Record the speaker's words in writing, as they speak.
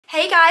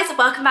Hey guys,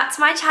 welcome back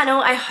to my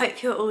channel. I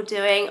hope you're all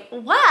doing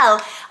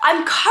well.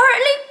 I'm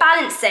currently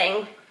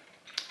balancing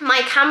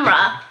my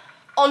camera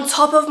on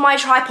top of my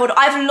tripod.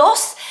 I've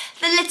lost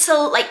the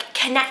little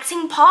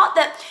connecting part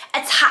that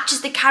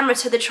attaches the camera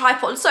to the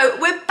tripod, so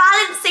we're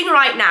balancing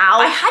right now.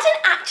 I hadn't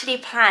actually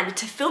planned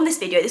to film this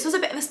video. This was a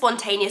bit of a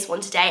spontaneous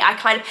one today. I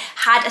kind of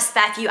had a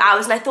spare few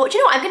hours and I thought, you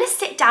know what, I'm gonna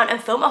sit down and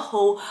film a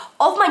haul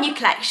of my new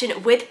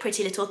collection with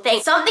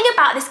Prettylittlething. Something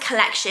about this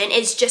collection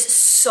is just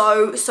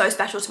so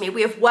special to me.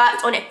 We have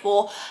worked on it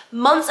for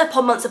months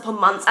upon months upon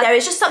months. There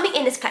is just something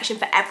in this collection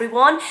for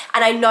everyone,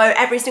 and I know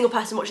every single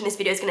person watching this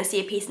video is gonna see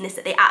a piece in this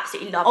that they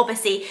absolutely love.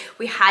 Obviously,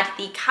 we had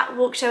the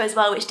catwalk show as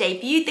well, which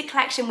debuted the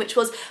collection, which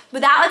was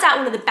without a doubt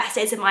one of the best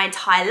days of my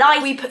entire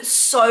life. We put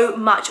so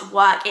much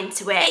work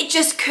into it. It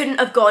just couldn't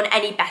have gone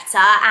any better,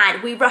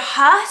 and we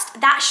rehearsed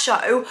that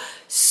show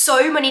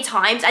so many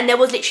times and there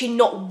was literally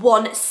not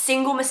one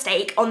single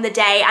mistake on the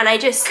day, and I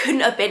just couldn't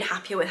have been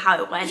happier with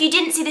how it went. If you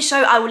didn't see the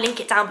show, I will link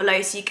it down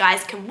below so you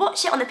guys can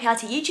watch it on the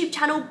PRT YouTube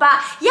channel.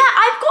 But yeah,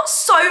 I've got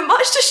so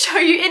much to show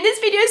you in this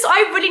video, so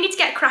I really need to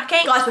get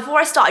cracking. Guys, before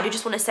I start, I do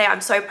just want to say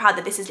I'm so proud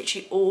that this is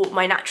literally all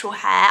my natural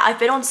hair. I've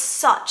been on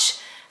such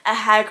a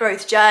hair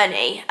growth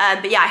journey,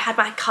 but yeah, I had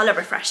my colour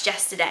refreshed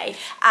yesterday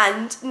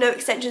and no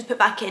extensions put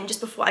back in just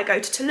before I go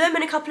to Tulum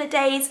in a couple of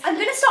days. I'm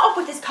going to start off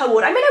with this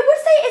co-ord. I mean, I would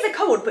say it is a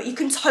co-ord, but you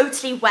can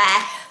totally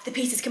wear the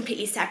pieces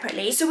completely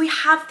separately. So we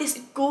have this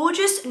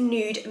gorgeous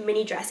nude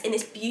mini dress in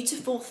this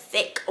beautiful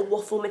thick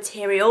waffle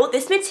material.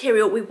 This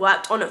material we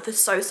worked on for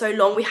so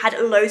long. We had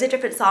loads of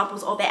different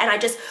samples of it and I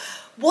just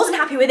wasn't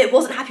happy with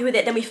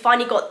it. Then we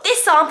finally got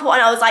this sample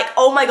and I was like,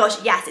 oh my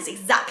gosh, yes, it's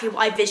exactly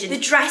what I visioned. The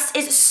dress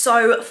is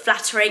so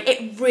flattering.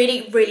 It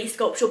really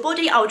sculpts your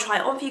body. I will try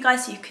it on for you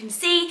guys so you can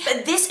see.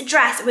 But this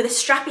dress with a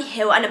strappy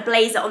heel and a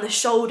blazer on the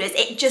shoulders,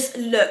 it just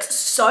looks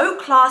so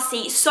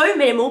classy, so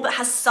minimal, but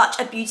has such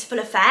a beautiful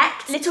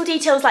effect. Little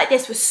details like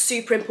this were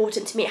super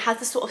important to me. It has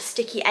the sort of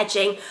sticky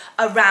edging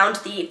around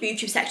the boob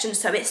tube section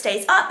so it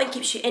stays up and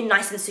keeps you in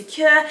nice and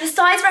secure. The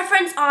size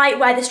reference, I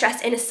wear this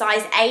dress in a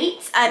size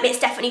 8. It's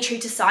definitely true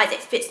to size. It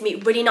fits me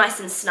really nice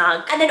and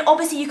snug. And then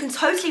obviously you can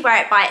totally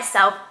wear it by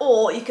itself,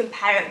 or you can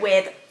pair it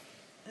with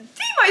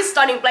the most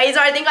stunning blazer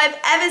I think I've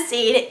ever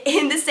seen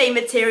in the same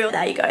material.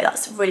 There you go,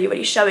 that's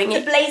really showing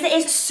it. The blazer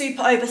is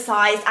super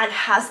oversized and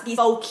has these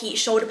bulky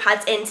shoulder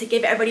pads in to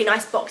give it a really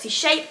nice boxy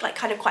shape, like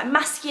kind of quite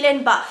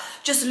masculine, but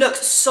just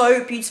looks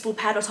so beautiful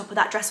paired on top of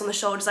that dress on the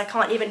shoulders. I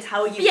can't even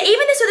tell you. But yeah,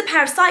 even this with a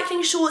pair of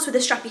cycling shorts with a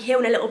strappy heel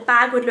and a little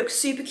bag would look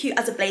super cute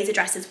as a blazer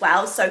dress as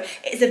well. So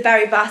it's a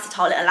very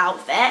versatile little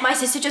outfit. My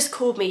sister just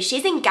called me.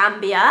 She's in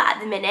Gambia at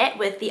the minute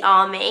with the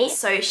army,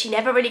 so she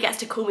never really gets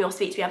to call me or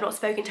speak to me. I've not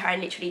spoken to her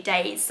in literally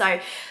days, so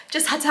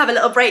just had to have a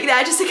little break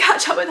there just to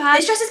catch up with her.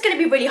 This dress is going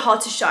to be really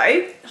hard to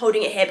show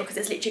holding it here because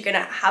it's literally going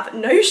to have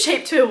no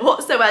shape to it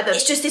whatsoever.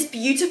 It's just this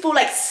beautiful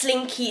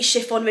slinky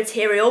chiffon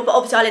material, but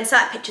obviously I'll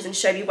insert pictures and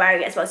show you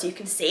wearing it as well so you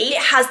can see.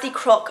 It has the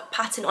CROC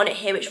pattern on it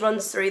here which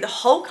runs through the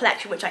whole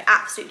collection, which I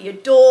absolutely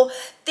adore.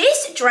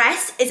 This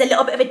dress is a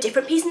little bit of a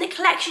different piece in the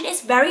collection.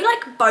 It's very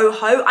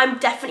boho. I'm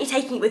definitely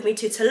taking it with me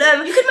to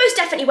Tulum. You could most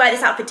definitely wear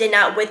this out for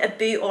dinner with a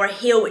boot or a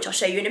heel, which I'll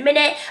show you in a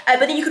minute. But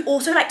then you could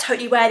also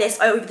totally wear this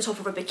over the top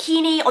of a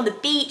bikini on the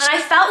beach. And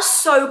I felt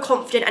so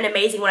confident and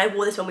amazing when I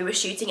wore this when we were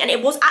shooting. And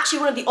it was actually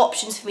one of the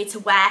options for me to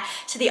wear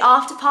to the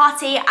after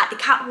party at the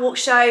catwalk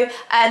show.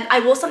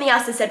 I wore something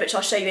else instead, which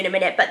I'll show you in a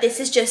minute. But this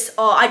is just,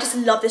 oh, I just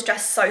love this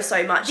dress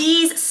so much.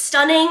 These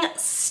stunning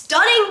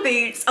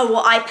boots are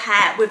what I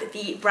pair with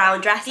the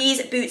brown dress.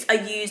 These boots are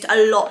used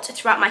a lot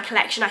throughout my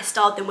collection. I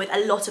styled them with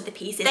a lot of the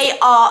pieces. They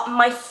are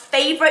my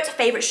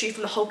favorite shoe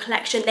from the whole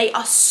collection. They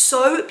are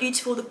so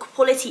beautiful. The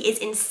quality is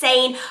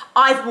insane.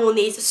 I've worn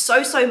these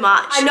so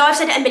much. I know I've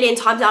said it a million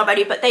times now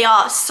already, but they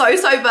are so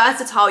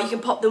versatile. You can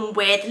pop them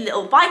with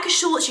little biker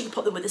shorts, you can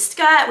pop them with a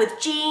skirt, with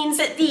jeans.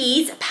 But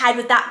these paired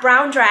with that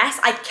brown dress,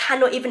 I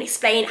cannot even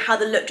explain how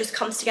the look just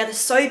comes together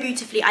so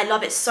beautifully. I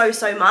love it so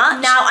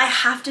much. Now I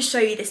have to show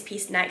you this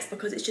piece next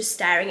because it's just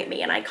staring at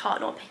me and I can't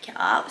not pick it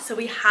up. So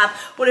we have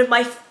one of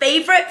my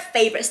favorite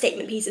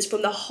statement pieces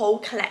from the whole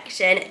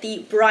collection,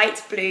 the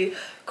bright blue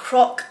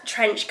CROC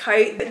trench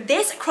coat.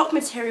 This CROC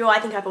material, I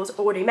think I've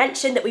already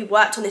mentioned that we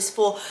worked on this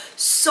for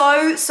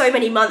so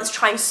many months,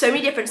 trying so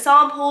many different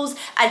samples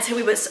until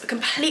we were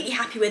completely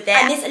happy with it.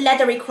 And this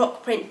leathery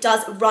CROC print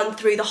does run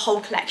through the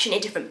whole collection in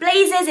different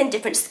blazers, in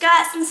different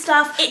skirts and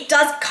stuff. It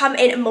does come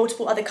in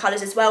multiple other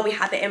colours as well. We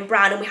have it in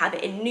brown and we have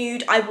it in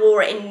nude. I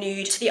wore it in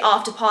nude to the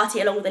after party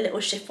along with a little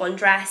chiffon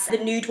dress.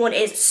 The nude one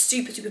is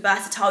super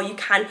versatile. You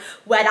can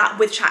wear that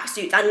with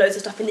tracksuits and loads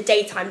of stuff in the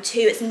daytime too.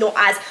 It's not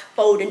as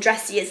bold and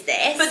dressy as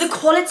this. this. But the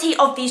quality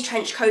of these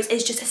trench coats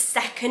is just a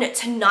second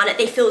to none.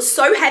 They feel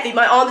so heavy.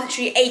 My arms are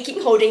literally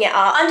aching holding it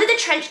up. Under the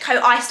trench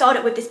coat, I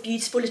started with this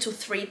beautiful little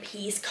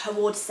 3-piece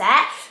cord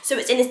set. So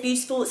it's in this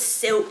beautiful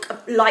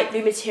silk light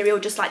blue material,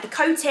 just like the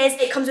coat is.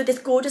 It comes with this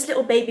gorgeous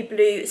little baby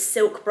blue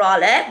silk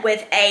bralette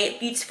with a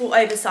beautiful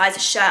oversized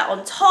shirt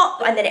on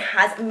top, and then it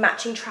has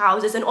matching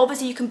trousers. And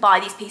obviously you can buy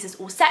these pieces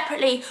all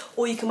separately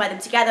or you can wear them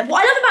together.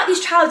 What I love about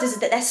these trousers is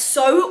that they're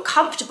so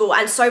comfortable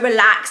and so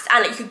relaxed,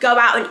 and like, you could go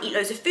out and eat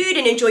loads of food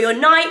and enjoy your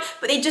night,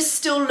 but they just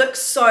still look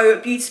so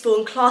beautiful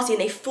and classy,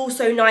 and they fall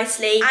so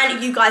nicely.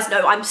 And you guys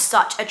know I'm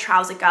such a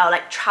trouser girl.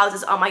 Like,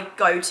 trousers are my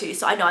go-to,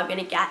 so I know I'm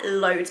gonna get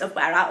loads of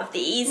wear out of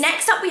these.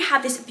 Next up, we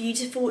have this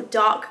beautiful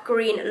dark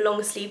green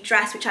long sleeve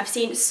dress, which I've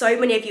seen so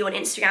many of you on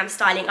Instagram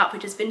styling up,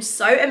 which has been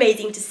so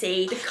amazing to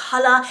see. The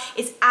color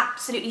is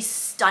absolutely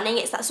stunning.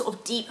 It's that sort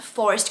of deep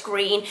forest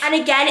green. And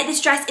again,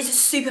 this dress is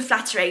super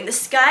flattering. The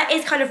skirt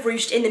is kind of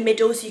ruched in the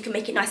middle, so you can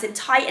make it nice and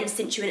tight and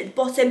cinch you in at the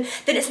bottom.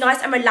 Then it's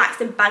nice and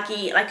relaxed and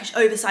baggy, like an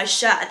oversized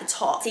shirt at the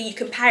top. So you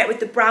can pair it with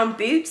the brown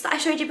boots that I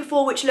showed you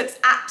before, which looks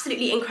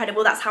absolutely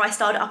incredible. That's how I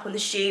styled it up on the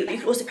shoe. You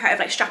can also pair it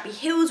with like strappy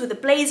heels with a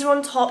blazer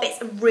on top.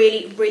 It's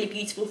really, really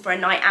beautiful for a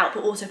night out,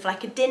 but also for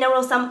like a dinner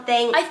or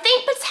something. I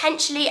think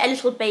potentially a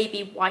little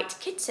baby white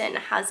kitten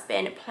has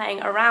been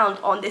playing around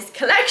on this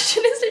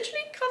collection. It's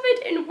literally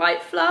covered in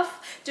white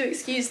fluff. Do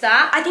excuse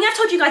that. I think I've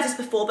told you guys this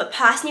before, but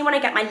personally when I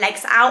get my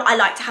legs out, I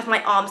like to have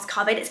my arms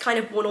covered. It's kind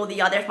of one or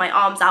the other. If my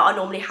arms out, I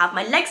normally have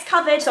my legs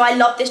covered. So I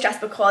love this dress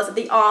because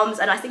the arms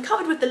are nice and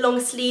covered with the long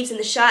sleeves and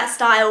the shirt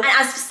style. And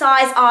as for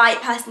size, I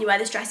personally wear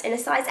this dress in a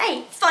size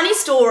 8. Funny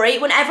story,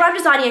 whenever I'm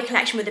designing a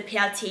collection with the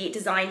PLT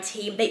design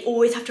team, they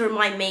always have to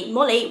remind me,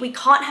 Molly, we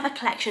can't have a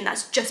collection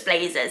that's just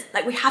blazers.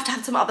 Like, we have to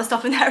have some other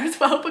stuff in there as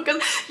well,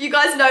 because you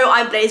guys know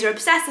I'm blazer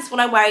obsessed. This one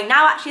I'm wearing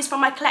now actually is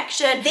from my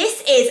collection.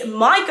 This is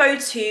my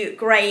go-to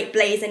grey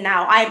blazer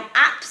now. I'm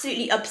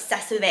absolutely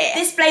obsessed with it.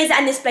 This blazer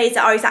and this blazer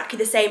are exactly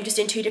the same, just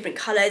in 2 different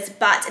colours,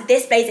 but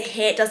this blazer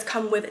here does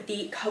come with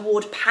the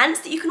cord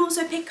pants that you can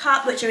also pick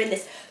up, which are in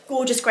this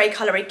gorgeous grey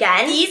colour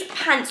again. These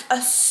pants are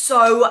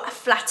so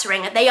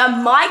flattering. They are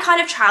my kind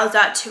of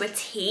trouser to a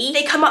T.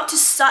 They come up to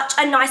such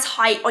a nice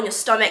height on your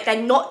stomach. They're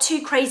not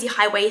too crazy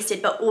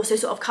high-waisted, but also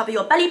sort of cover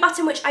your belly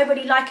button, which I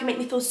really like and make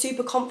me feel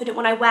super confident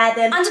when I wear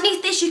them.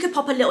 Underneath this, you could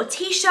pop a little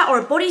t-shirt or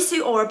a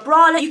bodysuit or a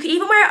bralette. You could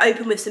even wear it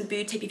open with some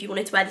boob tape if you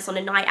wanted to wear this on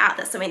a night out.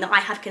 That's something that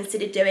I have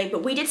considered doing,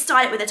 but we did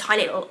style it with a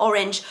tiny little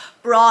orange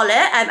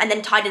bralette and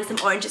then tied in some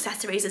orange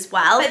accessories as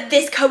well. But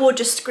this cord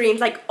just screams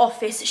like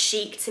office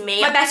chic to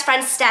me. My best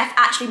friend Steph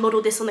actually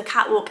modelled this on the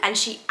catwalk and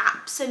she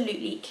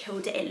absolutely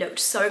killed it. It looked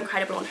so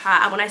incredible on her,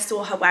 and when I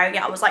saw her wearing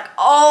it, I was like,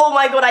 oh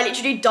my god, I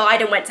literally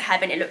died and went to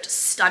heaven. It looked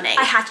stunning.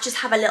 I had to just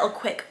have a little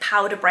quick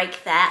powder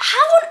break there. How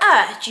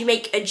on earth do you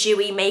make a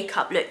dewy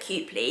makeup look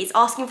cute, please?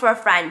 Asking for a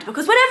friend,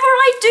 because whenever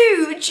I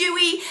do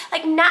dewy,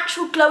 like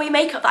natural glowy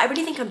makeup that I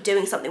really think I'm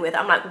doing something with,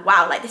 I'm like,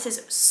 wow, like this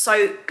is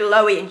so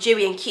glowy and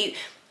dewy and cute,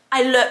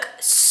 I look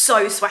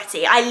so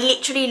sweaty. I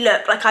literally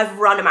look like I've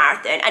run a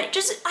marathon, and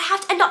I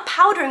have to end up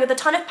powdering with a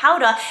ton of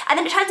powder, and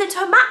then it turns into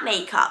a matte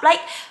makeup. Like,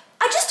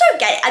 I just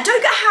don't get it. I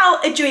don't get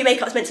how a dewy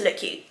makeup's meant to look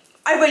cute.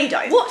 I really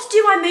don't. What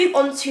do I move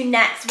on to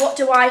next? What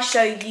do I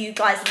show you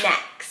guys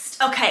next?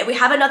 Okay, we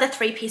have another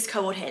 3-piece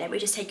cord here. Let me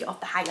just take it off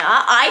the hanger.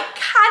 I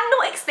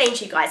cannot explain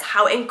to you guys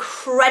how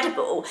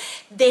incredible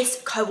this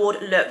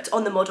cord looked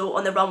on the model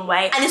on the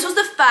runway. And this was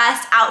the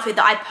first outfit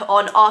that I put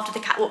on after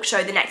the catwalk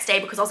show the next day,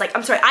 because I was like,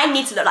 I'm sorry, I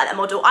need to look like that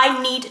model.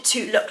 I need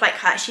to look like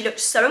her. She looked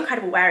so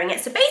incredible wearing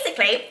it. So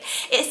basically,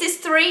 it's this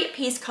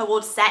 3-piece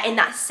cord set in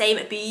that same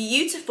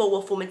beautiful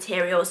waffle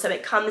material. So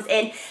it comes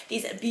in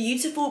these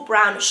beautiful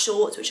brown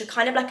shorts, which are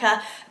kind of like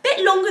a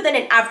bit longer than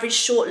an average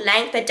short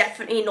length. They're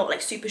definitely not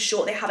like super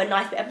short. They have a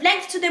nice bit of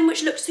length to them,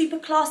 which looks super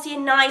classy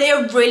and nice. They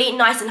are really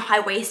nice and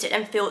high-waisted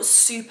and feel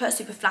super,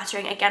 super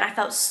flattering. Again, I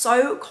felt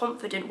so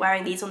confident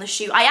wearing these on the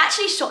shoe. I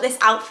actually shot this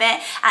outfit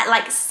at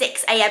like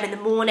 6 AM in the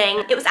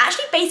morning. It was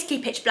actually basically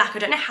pitch black. I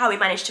don't know how we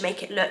managed to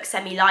make it look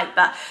semi-light,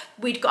 but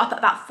we'd got up at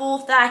about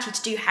 4:30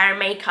 to do hair and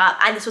makeup,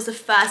 and this was the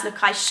first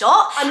look I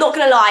shot. I'm not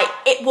gonna lie,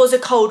 it was a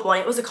cold one.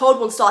 It was a cold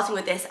one starting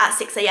with this at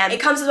 6 AM. It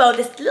comes as well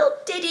with this little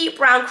diddy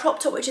brown crop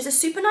top, which is a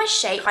super nice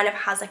shape. Kind of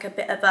has like a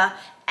bit of a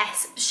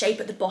S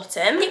shape at the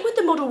bottom. I think with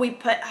the model we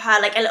put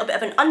her like a little bit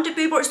of an under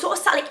boob, or it sort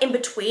of sat like in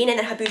between, and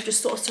then her boobs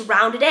just sort of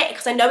surrounded it,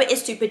 because I know it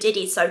is super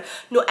diddy, so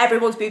not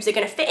everyone's boobs are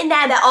going to fit in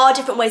there. There are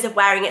different ways of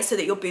wearing it so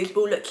that your boobs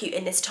will look cute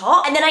in this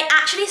top. And then I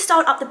actually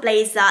styled up the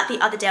blazer the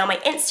other day on my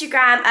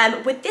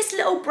Instagram with this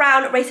little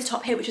brown racer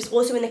top here, which is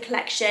also in the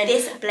collection.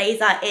 This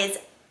blazer is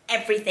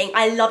everything.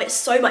 I love it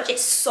so much.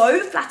 It's so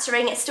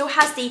flattering. It still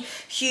has the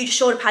huge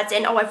shoulder pads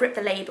in. Oh, I've ripped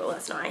the label.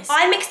 That's nice.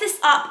 I mixed this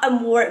up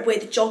and wore it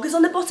with joggers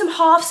on the bottom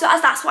half. So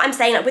that's what I'm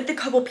saying. Like with the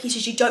cobble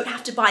pieces, you don't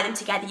have to buy them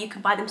together. You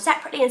can buy them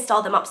separately and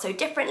style them up so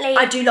differently.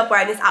 I do love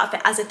wearing this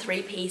outfit as a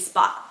 3-piece,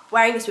 but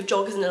wearing this with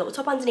joggers and a little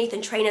top underneath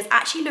and trainers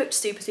actually looked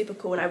super, super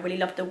cool, and I really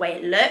loved the way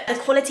it looked. The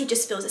quality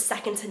just feels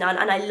second to none,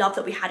 and I love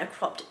that we had a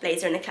cropped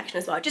blazer in the collection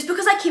as well. Just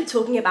because I keep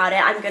talking about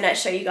it, I'm gonna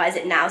show you guys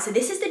it now. So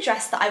this is the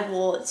dress that I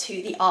wore to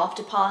the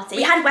after party.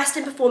 We had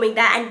Western performing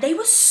there, and they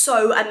were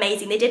so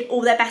amazing. They did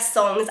all their best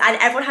songs, and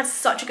everyone had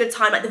such a good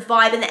time. Like, the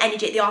vibe and the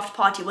energy at the after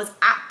party was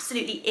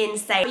absolutely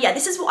insane. But yeah,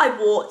 this is what I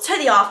wore to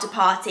the after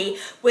party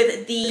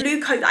with the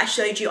blue coat that I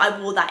showed you. I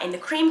wore that in the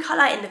cream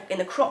color, in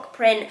the croc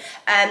print,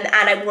 and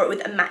I wore it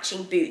with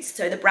matching boots,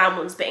 so the brown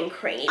ones but in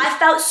cream. I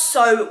felt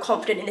so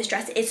confident in this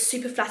dress. It is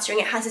super flattering.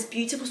 It has this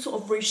beautiful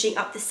sort of ruching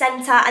up the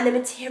center, and the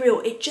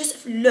material, it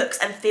just looks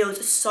and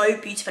feels so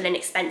beautiful and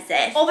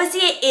expensive.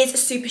 Obviously it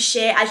is super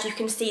sheer, as you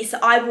can see, so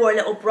I wore a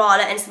little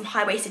bralette and some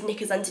high-waisted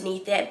knickers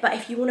underneath it, but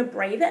if you want to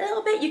brave it a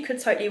little bit, you could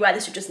totally wear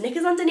this with just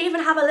knickers underneath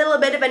and have a little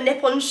bit of a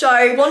nip on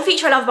show. One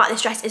feature I love about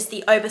this dress is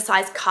the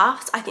oversized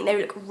cuffs. I think they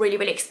look really,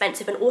 really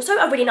expensive, and also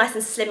are really nice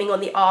and slimming on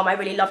the arm. I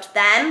really loved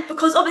them.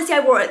 Because obviously I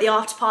wore it at the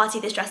after party,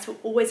 this dress will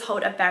always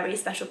hold a very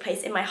special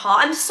place in my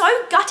heart. I'm so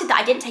gutted that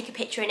I didn't take a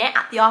picture in it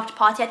at the after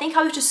party. I think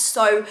I was just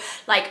so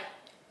like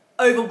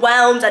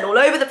overwhelmed and all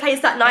over the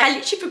place that night. I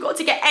literally forgot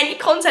to get any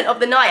content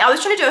of the night. I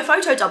was trying to do a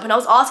photo dump, and I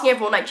was asking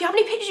everyone, like, do you have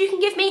any pictures you can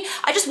give me?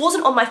 I just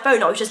wasn't on my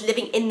phone. I was just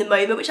living in the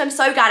moment, which I'm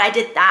so glad I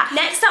did that.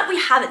 Next up, we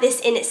have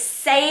this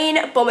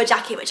insane bomber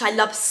jacket, which I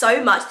love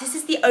so much. This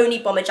is the only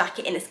bomber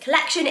jacket in this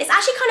collection. It's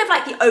actually kind of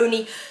like the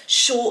only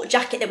short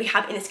jacket that we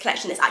have in this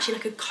collection. It's actually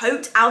like a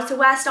coat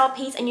outerwear style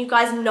piece, and you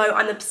guys know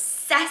I'm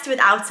obsessed with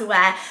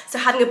outerwear, so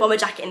having a bomber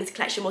jacket in this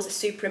collection was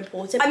super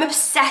important. I'm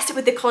obsessed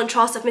with the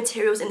contrast of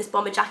materials in this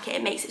bomber jacket.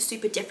 It makes it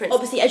super different.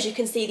 Obviously, as you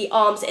can see, the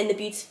arms are in the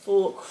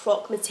beautiful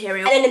croc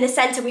material, and then in the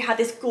center we have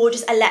this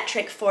gorgeous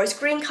electric forest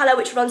green color,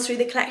 which runs through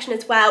the collection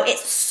as well.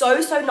 It's so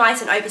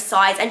nice and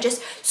oversized and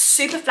just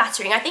super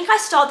flattering. I think I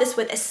styled this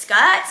with a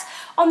skirt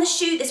on the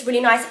shoot, this really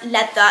nice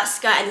leather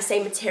skirt in the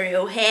same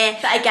material here.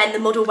 But again, the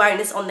model wearing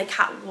this on the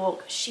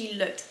catwalk, she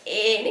looked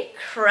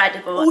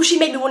incredible. All she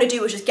made me want to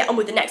do was just get on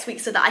with the next week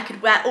so that I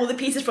could wear all the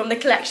pieces from the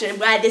collection and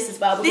wear this as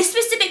well. This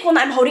specific one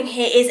that I'm holding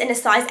here is in a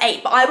size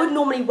 8, but I would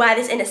normally wear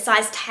this in a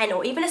size 10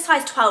 or even a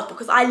size 12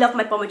 because I love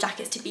my bomber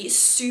jackets to be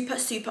super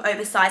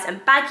oversized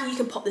and baggy. You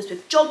can pop this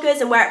with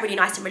joggers and wear it really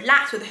nice and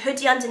relaxed with a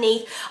hoodie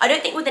underneath. I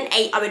don't think with an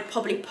 8 I would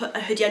probably put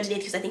a hoodie underneath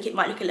because I think it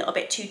might look a little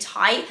bit too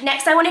tight.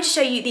 Next, I wanted to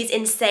show you these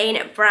insane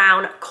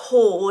brown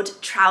cord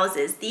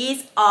trousers.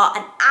 These are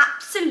an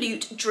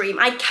absolute dream.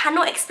 I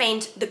cannot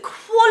explain the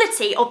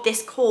quality of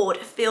this cord.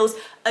 It feels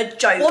a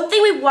joke. One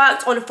thing we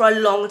worked on for a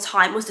long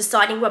time was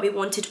deciding where we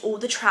wanted all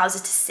the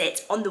trousers to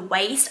sit on the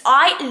waist.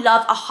 I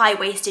love a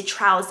high-waisted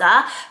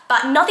trouser,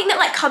 but nothing that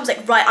like comes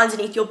like right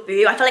underneath your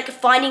boob. I feel like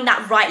finding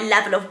that right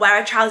level of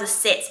where a trouser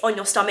sits on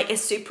your stomach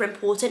is super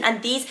important,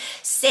 and these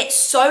sit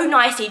so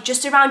nicely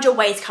just around your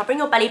waist, covering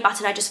your belly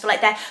button. I just feel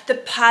like they're the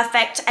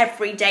perfect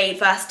everyday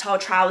versatile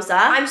trouser.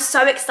 I'm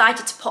so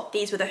excited to pop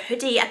these with a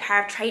hoodie, a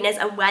pair of trainers,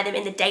 and wear them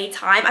in the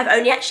daytime. I've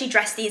only actually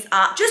dressed these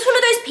up. Just one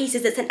of those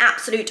pieces that's an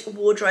absolute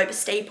wardrobe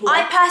staple.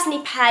 I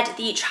personally paired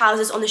the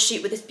trousers on the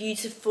shoot with this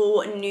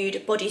beautiful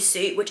nude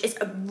bodysuit, which is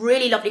a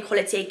really lovely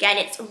quality. Again,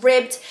 it's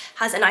ribbed,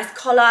 has a nice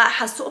collar,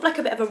 has sort of like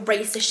a bit of a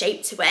racer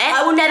shape to it.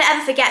 I will never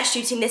ever forget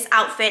shooting this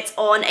outfit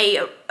on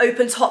a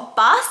open top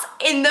bus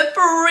in the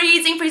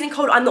freezing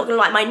cold. I'm not gonna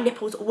lie, my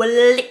nipples were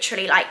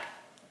literally like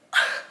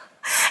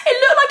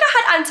it looked like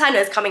I had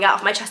antennas coming out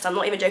of my chest. I'm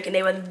not even joking,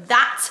 they were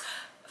that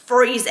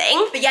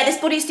freezing. But yeah, this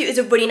bodysuit is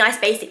a really nice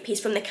basic piece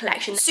from the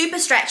collection. Super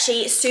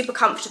stretchy, super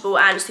comfortable,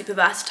 and super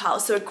versatile.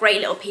 So a great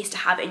little piece to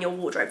have in your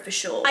wardrobe for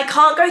sure. I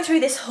can't go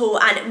through this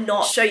haul and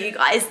not show you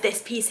guys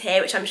this piece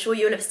here, which I'm sure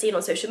you'll have seen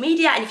on social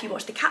media. And if you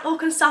watch the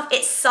catwalk and stuff,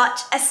 it's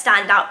such a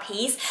standout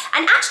piece.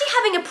 And actually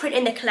having a print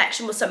in the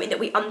collection was something that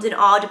we ummed and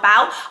ahed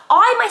about.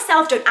 I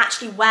myself don't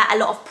actually wear a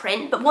lot of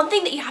print, but one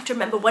thing that you have to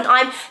remember when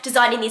I'm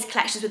designing these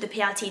collections with the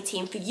PLT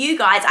team for you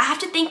guys, I have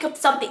to think of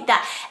something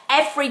that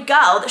every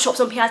girl that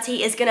shops on PLT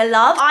is gonna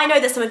love. I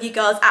know that some of you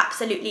girls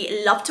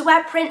absolutely love to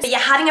wear prints, but yeah,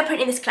 having a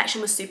print in this collection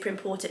was super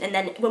important. And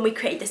then when we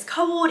created this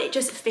co-ord, it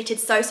just fitted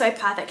so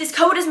perfect. This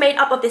co-ord is made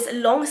up of this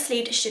long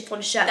sleeved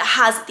chiffon shirt that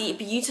has the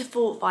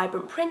beautiful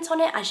vibrant print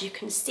on it. As you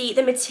can see,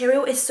 the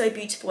material is so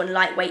beautiful and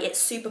lightweight. It's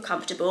super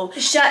comfortable.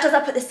 The shirt does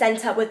up at the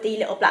center with the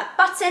little black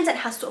buttons and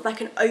has sort of like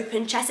an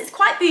open chest. It's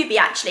quite booby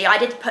actually. I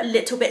did put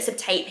little bits of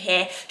tape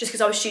here just because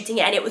I was shooting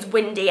it and it was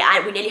windy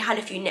and we nearly had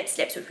a few nip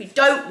slips, which we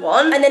don't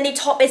want. And then the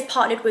top is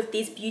partnered with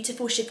these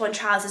beautiful chiffon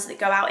trousers that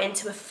go out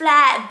into a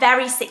flare,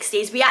 very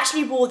 60s. We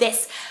actually wore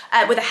this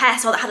with a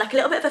hairstyle that had like a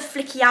little bit of a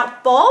flicky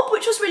out bob,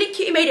 which was really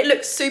cute. It made it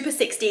look super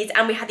 60s,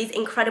 and we had these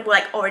incredible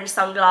like orange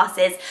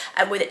sunglasses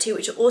with it too,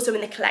 which are also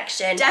in the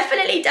collection.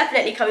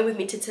 Definitely coming with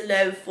me to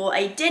Tulum for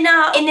a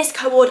dinner. In this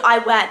co-ord, I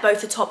wear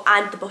both the top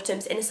and the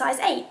bottoms in a size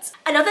 8.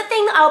 Another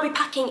thing that I'll be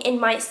packing in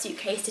my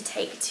suitcase to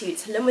take to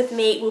Tulum with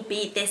me will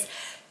be this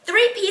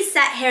three-piece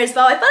set here as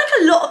well. I feel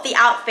like a lot of the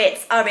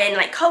outfits are in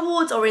like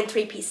co-ords or in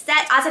three-piece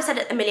sets. As I've said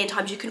it a million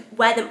times, you can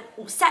wear them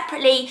all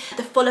separately.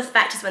 The full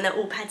effect is when they're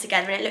all paired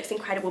together and it looks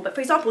incredible. But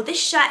for example,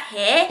 this shirt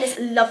here, this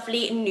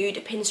lovely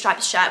nude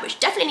pinstripe shirt, which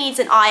definitely needs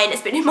an iron.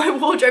 It's been in my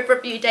wardrobe for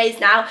a few days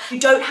now. You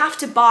don't have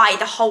to buy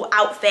the whole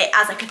outfit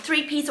as like a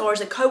three-piece or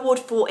as a co-ord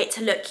for it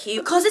to look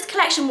cute. Because this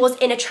collection was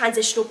in a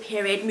transitional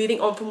period, moving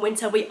on from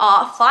winter, we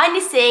are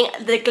finally seeing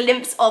the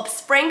glimpse of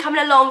spring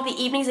coming along.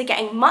 The evenings are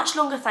getting much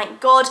longer,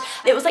 thank God.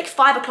 It was like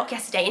 5 o'clock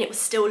yesterday and it was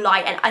still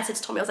light, and I said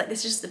to Tommy, I was like,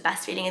 this is just the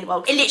best feeling in the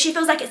world. It literally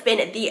feels like it's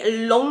been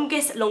the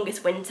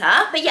longest winter.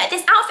 But yeah,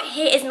 this outfit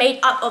here is made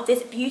up of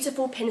this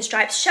beautiful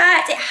pinstripe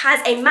shirt. It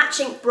has a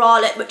matching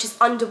bralette, which is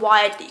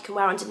underwired, that you can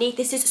wear underneath.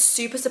 This is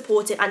super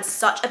supportive and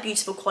such a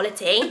beautiful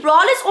quality. The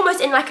bralette's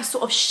almost in like a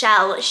sort of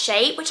shell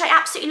shape, which I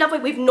absolutely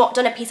love. We've not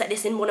done a piece like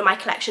this in one of my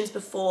collections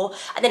before.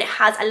 And then it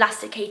has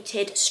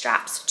elasticated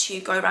straps to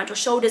go around your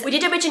shoulders. We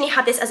did originally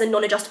have this as a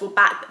non-adjustable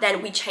back, but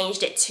then we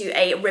changed it to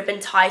a ribbon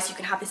tie, so you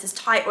can have this as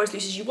tight or as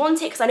loose as you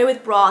want it, because I know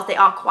with bras they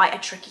are quite a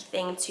tricky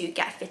thing to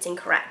get fitting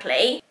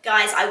correctly.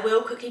 Guys, I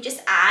will quickly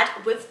just add,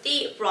 with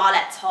the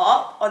bralette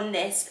top on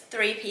this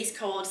three-piece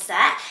cord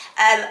set,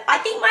 I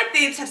think my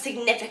boobs have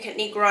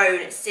significantly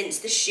grown since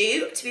the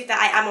shoot. To be fair,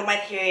 I am on my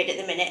period at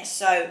the minute,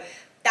 so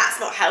that's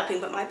not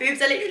helping, but my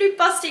boobs are literally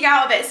busting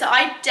out of it, so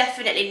I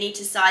definitely need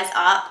to size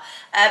up.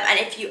 And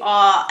if you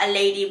are a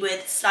lady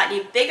with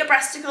slightly bigger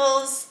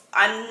breasticles,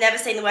 I'm never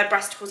saying the word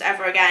breasticles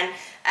ever again,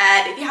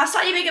 if you have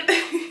slightly bigger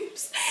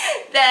boobs,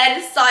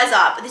 then size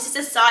up. This is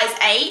a size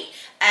 8,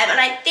 and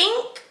I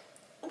think,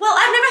 well,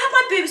 I've never had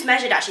my boobs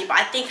measured actually, but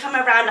I think I'm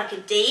around like a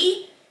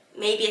D,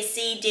 maybe a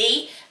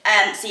CD.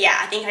 So yeah,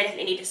 I think I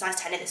definitely need a size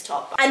 10 in this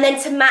top. And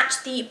then to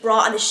match the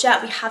bra and the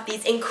shirt, we have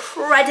these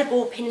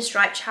incredible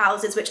pinstripe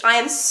trousers, which I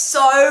am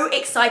so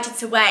excited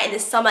to wear in the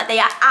summer. They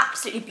are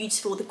absolutely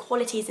beautiful. The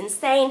quality is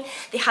insane.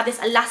 They have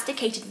this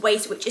elasticated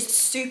waist, which is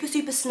super,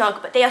 super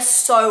snug, but they are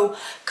so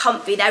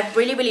comfy. They're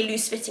really, really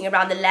loose fitting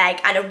around the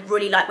leg and a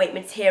really lightweight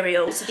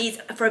material. So these,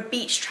 for a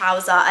beach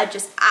trouser, are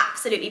just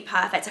absolutely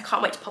perfect. I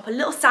can't wait to pop a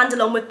little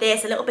sandal on with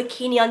this, a little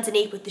bikini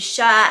underneath with the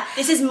shirt.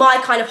 This is my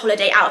kind of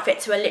holiday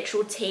outfit to a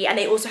literal T, and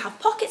they also have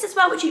pockets as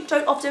well, which you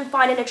don't often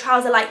find in a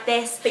trouser like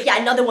this. But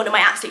yeah, another one of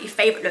my absolutely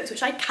favourite looks,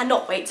 which I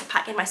cannot wait to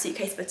pack in my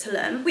suitcase for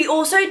Tulum. We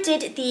also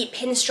did the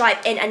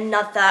pinstripe in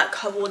another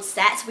co-ord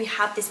set. We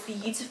have this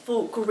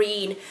beautiful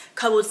green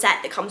co-ord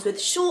set that comes with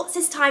shorts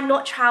this time,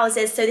 not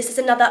trousers. So this is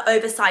another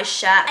oversized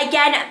shirt.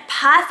 Again,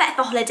 perfect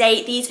for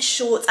holiday. These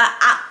shorts are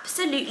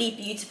absolutely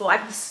beautiful.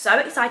 I'm so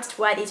excited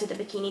to wear these with a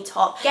bikini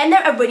top. Again,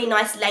 they're a really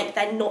nice length.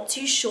 They're not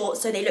too short,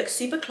 so they look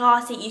super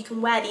classy. You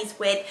can wear these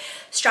with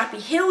strappy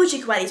heels. You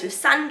can wear these with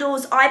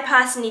sandals. I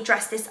personally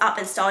dressed this up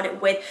and styled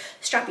it with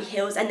strappy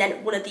heels and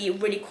then one of the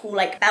really cool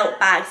like belt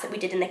bags that we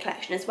did in the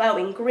collection as well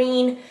in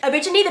green.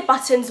 Originally the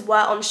buttons were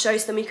on show,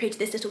 so then we created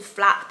this little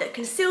flap that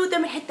concealed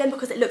them and hid them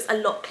because it looks a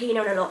lot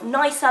cleaner and a lot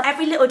nicer.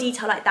 Every little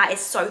detail like that is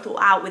so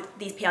thought out with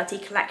these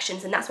PLT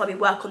collections, and that's why we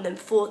work on them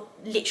for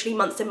literally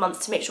months and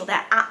months to make sure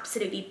they're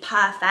absolutely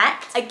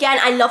perfect. Again,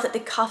 I love that the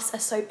cuffs are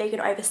so big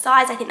and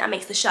oversized. I think that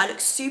makes the shirt look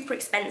super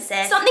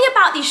expensive. Something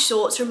about these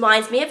shorts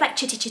reminds me of like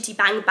Chitty Chitty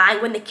Bang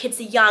Bang when the kids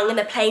are young and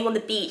they're playing on the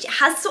beach. It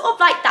has sort of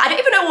like that. I don't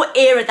even know what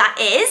era that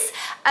is,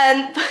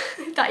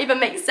 if that even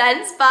makes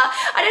sense, but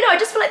I don't know, I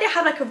just feel like they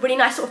have like a really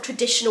nice sort of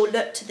traditional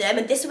look to them,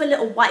 and this with a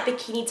little white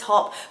bikini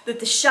top with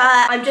the shirt.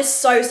 I'm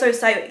just so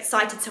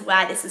excited to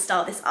wear this and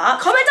style this up.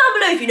 Comment down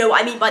below if you know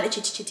what I mean by the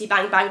Chitty Chitty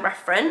Bang Bang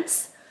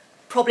reference.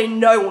 Probably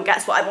no one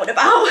gets what I'm on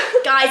about.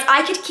 Guys,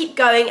 I could keep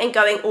going and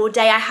going all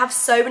day. I have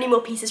so many more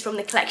pieces from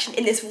the collection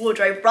in this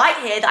wardrobe right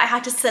here that I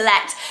had to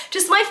select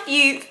just my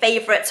few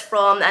favorites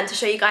from and to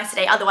show you guys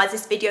today. Otherwise,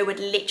 this video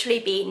would literally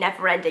be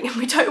never ending, and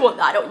we don't want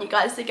that. I don't want you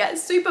guys to get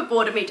super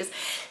bored of me just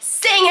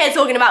sitting here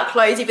talking about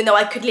clothes, even though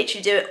I could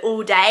literally do it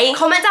all day.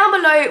 Comment down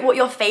below what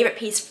your favorite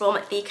piece from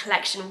the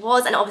collection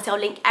was, and obviously I'll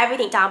link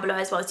everything down below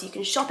as well so you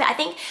can shop it. I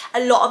think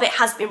a lot of it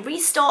has been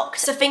restocked,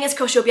 so fingers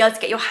crossed you'll be able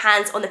to get your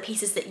hands on the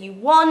pieces that you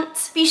want.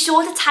 Be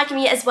sure to tag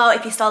me as well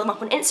if you style them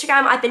up on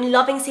Instagram. I've been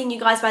loving seeing you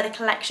guys wear the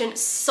collection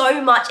so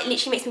much. It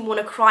literally makes me want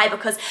to cry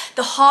because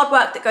the hard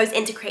work that goes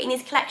into creating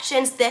these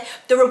collections, the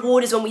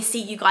reward is when we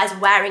see you guys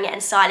wearing it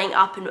and styling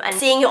up, and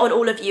seeing it on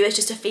all of you is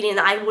just a feeling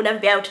that I will never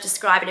be able to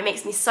describe, and it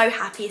makes me so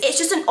happy. It's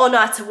just an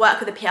honour to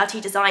work with a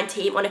PLT design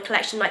team on a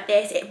collection like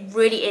this. It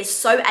really is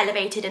so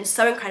elevated and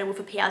so incredible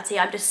for PLT.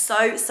 I'm just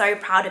so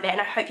proud of it,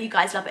 and I hope you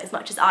guys love it as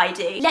much as I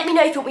do. Let me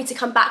know if you want me to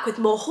come back with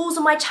more hauls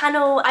on my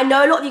channel. I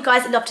know a lot of you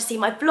guys love to see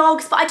my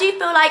vlogs, but I do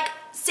feel like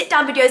sit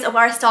down videos are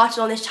where I started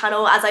on this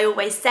channel, as I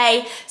always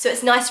say, so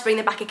it's nice to bring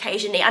them back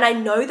occasionally. And I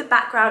know the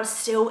background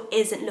still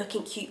isn't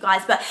looking cute,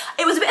 guys, but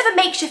it was a bit of a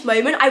makeshift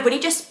moment. I really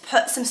just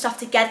put some stuff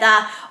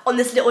together on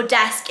this little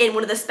desk in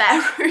one of the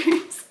spare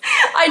rooms.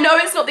 I know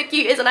it's not the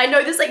cutest, and I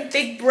know there's like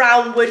big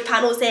brown wood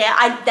panels here.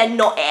 They're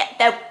not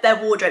it. They're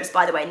wardrobes,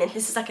 by the way, and then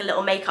this is like a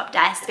little makeup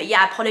desk. But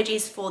yeah,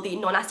 apologies for the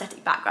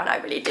non-aesthetic background. I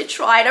really did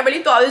try, and I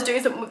really thought I was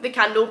doing something with the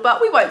candle,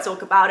 but we won't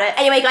talk about it.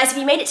 Anyway, guys, if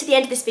you made it to the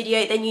end of this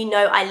video, then you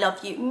know I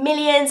love you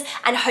millions,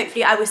 and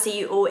hopefully I will see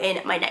you all in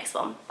my next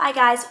one. Bye,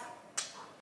 guys.